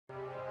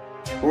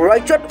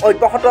ৰাজ্যত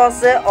অব্যাহত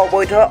আছে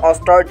অবৈধ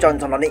অস্ত্ৰৰ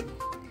ঝনঝননি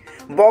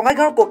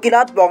বঙাইগাঁৱৰ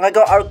ককিলাত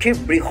বঙাইগাঁও আৰক্ষীৰ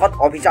বৃহৎ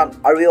অভিযান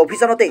আৰু এই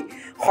অভিযানতে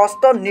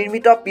হস্ত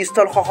নিৰ্মিত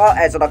পিস্তল সহ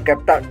এজনক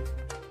গ্ৰেপ্তাৰ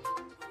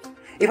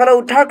ইফালে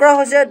উদ্ধাৰ কৰা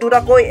হৈছে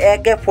দুটাকৈ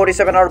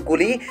AK-47ৰ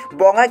গুলি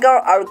বঙাইগাঁৱৰ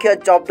আৰক্ষীয়ে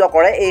জব্দ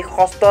কৰে এই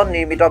হস্ত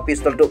নিৰ্মিত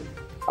পিস্তলটো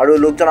আৰু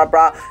লোকজনৰ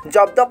পৰা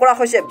জব্দ কৰা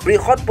হৈছে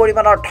বৃহৎ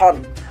পৰিমাণৰ ধন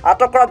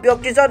আটক কৰা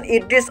ব্যক্তিজন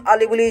ইদ্ৰিছ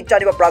আলী বুলি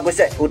জানিব পৰা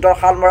গৈছে উত্তৰ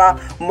হালমৰা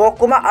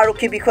মহকুমা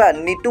আৰক্ষী বিষয়া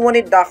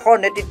নিতুমণি দাসৰ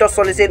নেতৃত্বত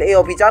চলিছিল এই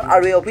অভিযান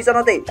আৰু এই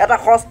অভিযানতে এটা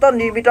হস্ত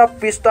নিৰ্মিত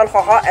পিস্তল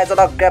সহ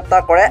এজনক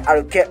গ্ৰেপ্তাৰ কৰে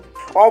আৰক্ষীয়ে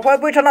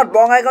অভয়পুৰ থানাত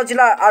বঙাইগাঁও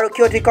জিলাৰ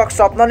আৰক্ষী অধীক্ষক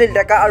স্বপ্ননীল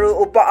ডেকা আৰু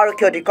উপ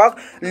আৰক্ষী অধীক্ষক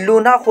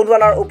লুনা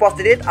সোণোৱালৰ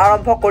উপস্থিতিত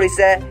আৰম্ভ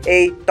কৰিছে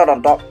এই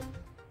তদন্ত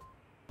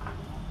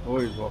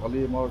কালি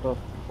মই এটা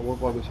খবৰ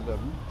পোৱা গৈছিলে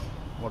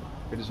মোৰ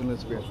এডিশ্যনেল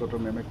ইন্সপেক্টৰ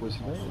মেমে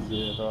কৈছিলে যে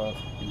এটা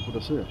ইনপুট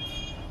আছে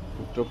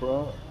উত্তৰ পৰা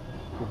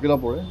ককিলা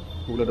পৰে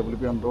ককিলা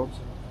WP আণ্ডাৰত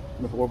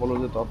আমি খবৰ পালোঁ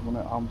যে তাত মানে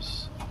আৰ্মছ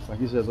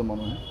ৰাখিছে এজন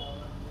মানুহে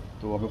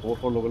তো আমি খবৰ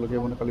পোৱাৰ লগে লগে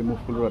মানে কালি মুভ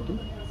কৰিলোঁ ৰাতি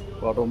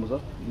 12টা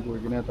বজাত গৈ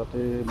কিনে তাতে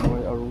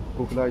মই আৰু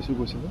ককিলা আইচি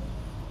গৈছিলোঁ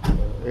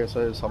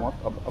ASI চামাত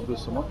আব্দুল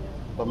চামাত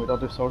আমি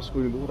তাতে চাৰ্চ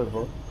কৰিলোঁ এটা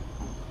ঘৰত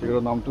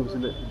তেখেতৰ নামটো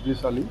হৈছিলে ইদ্ৰিছ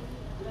আলী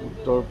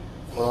উত্তৰ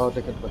পৰা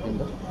তেখেত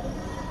বাসিন্দা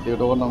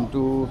তেখেতৰ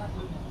নামটো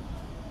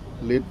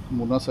লেট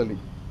মুনাছ আলী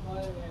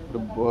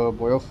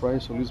বয়স প্ৰায়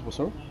 40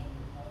 বছৰ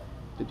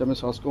তেতিয়া আমি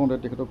চাৰ্চ কৰোঁতে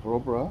তেখেতৰ ঘৰৰ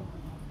পৰা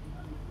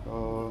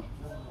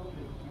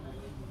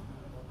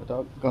এটা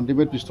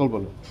কাণ্টিমেট পিষ্টল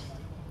পালোঁ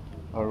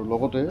আৰু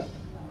লগতে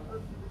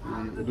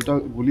দুটা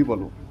গুলি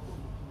পালোঁ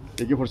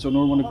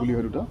AK-47ৰ মানে গুলি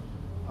হয় দুটা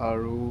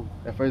আৰু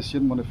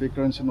FICN মানে ফেক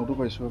কাৰেঞ্চি নোটো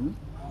পাইছোঁ আমি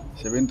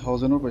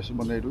 7,000ৰ পাইছোঁ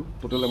মানে এইটো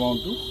টোটেল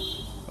এমাউণ্টটো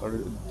আৰু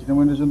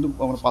ডিটাৰমিনেশ্যনটো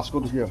মানে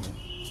 500 হয়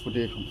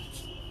গোটেইখন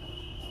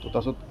তো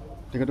তাৰপিছত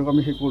তেখেতক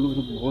আমি সেই কৰিলোঁ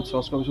পিছত বহুত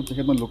চাৰ্চ কৰাৰ পিছত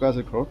তেখেত মানে লুকাই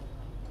আছে ঘৰত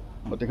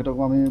বা তেখেতক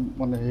আমি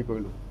মানে হেৰি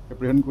কৰিলোঁ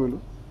এপ্ৰিহেণ্ড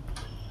কৰিলোঁ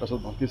তাৰপিছত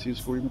ভালকৈ চিজ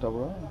কৰি তাৰ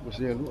পৰা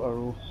গুচি আহিলোঁ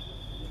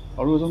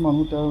আৰু এজন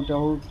মানুহ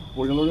তেওঁৰ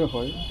পৰিয়ালৰে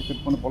হয় তেখেত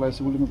মানে পলাইছে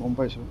বুলি আমি গম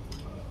পাইছোঁ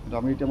কিন্তু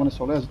আমি এতিয়া মানে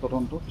চলাই আছোঁ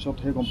তদন্ত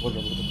পিছতহে গম পোৱা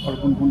যাব আৰু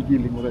কোন কি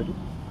লিংক হয় এইটো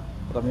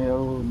আমি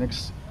আৰু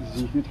নেক্সট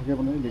যিখিনি থাকে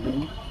মানে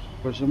লিগেলি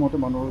প্ৰচেছমতে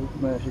মানুহৰ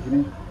মানে সেইখিনি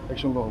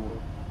একশ্যন লোৱা হ'ব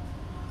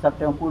ছাৰ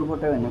তেওঁ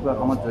পূৰ্বতে এনেকুৱা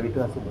কামত জড়িত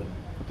আছিল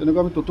তেনেকুৱা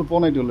আমি তথ্য পোৱা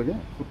নাই এতিয়ালৈকে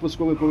সোধপোছ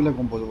কৰিলে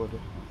গম পোৱা যাব এইটো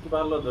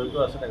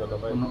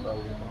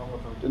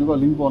তেনেকুৱা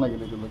লিংক পোৱা নাই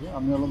কিন্তু এতিয়ালৈকে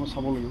আমি অলপমান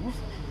চাব লাগিব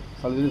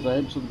চালি যদি যায়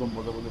পিছত গম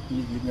পোৱা যাব যে কি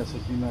লিংক আছে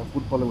কি নাই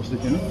ক'ত পালে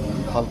বস্তুখিনি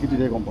ভালকৈ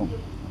তেতিয়াই গম পাম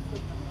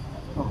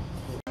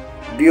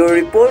bureau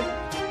report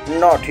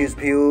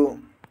northeastview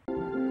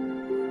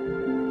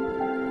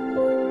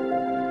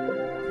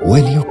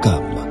When you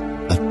come,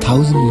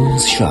 1,000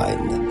 moons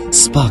shine,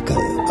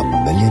 sparkle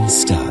 1,000,000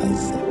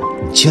 stars.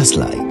 Just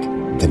like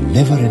the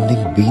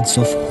never-ending beats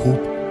of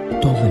hope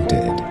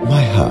tormented,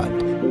 my heart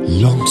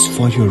longs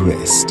for your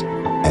rest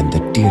and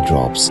the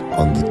teardrops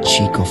on the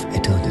cheek of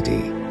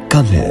eternity.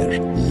 Come here,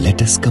 let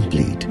us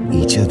complete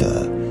each other.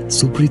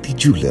 Supriti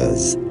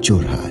Jewelers,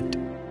 Jorhat.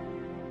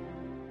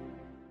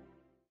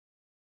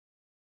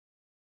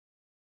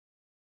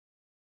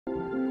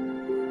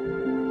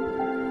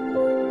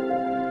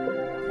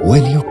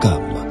 When you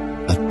come,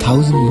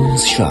 1,000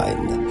 moons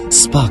shine,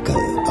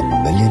 sparkle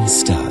 1,000,000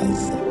 stars.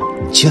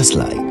 Just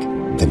like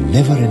the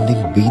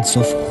never-ending beats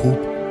of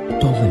hope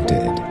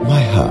tormented,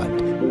 my heart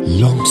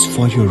longs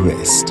for your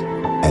rest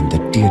and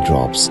the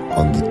teardrops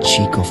on the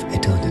cheek of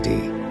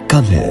eternity.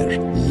 Come here,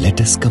 let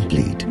us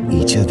complete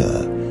each other.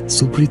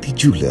 Supriti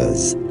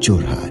Jewelers,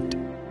 Jorhat.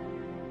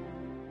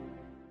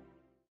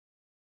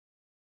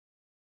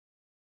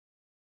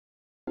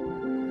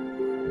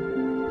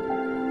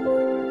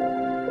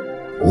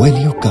 When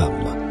you come,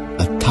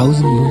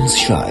 1,000 moons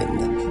shine,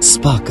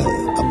 sparkle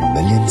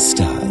 1,000,000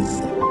 stars.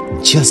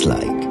 Just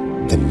like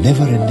the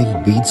never-ending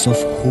beats of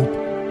hope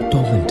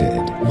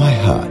tormented, my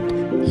heart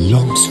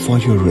longs for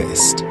your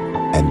rest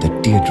and the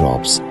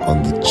teardrops on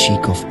the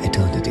cheek of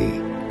eternity.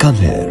 Come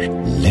here,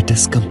 let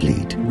us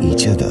complete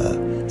each other.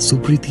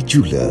 Supriti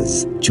Jewelers,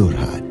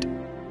 Jorhat.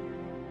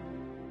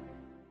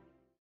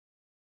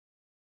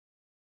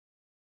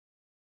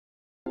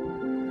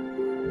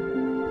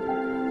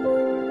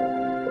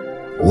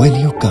 When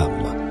you come,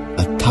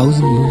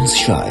 1,000 moons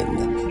shine,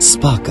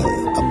 sparkle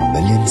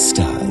 1,000,000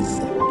 stars.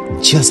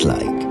 Just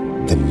like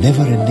the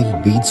never-ending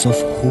beats of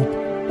hope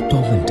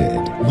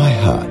tormented, my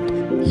heart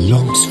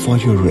longs for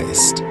your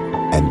rest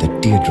and the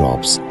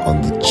teardrops on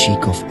the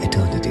cheek of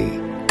eternity.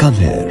 Come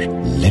here,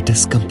 let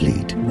us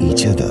complete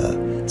each other.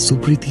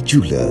 Supriti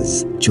Jewelers,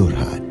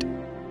 Jorhat.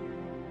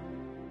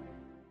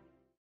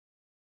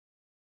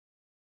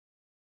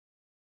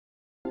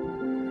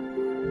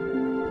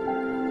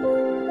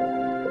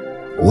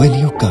 When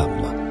you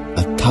come,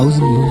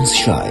 1,000 moons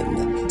shine,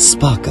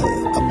 sparkle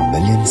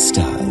 1,000,000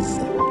 stars.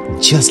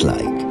 Just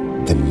like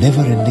the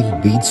never-ending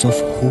beats of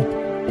hope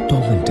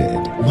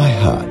tormented, my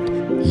heart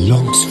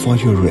longs for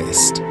your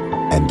rest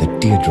and the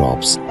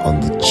teardrops on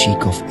the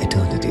cheek of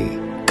eternity.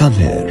 Come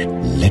here,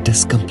 let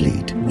us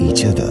complete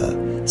each other.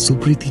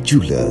 Supriti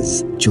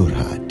Jewelers,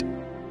 Jorhat.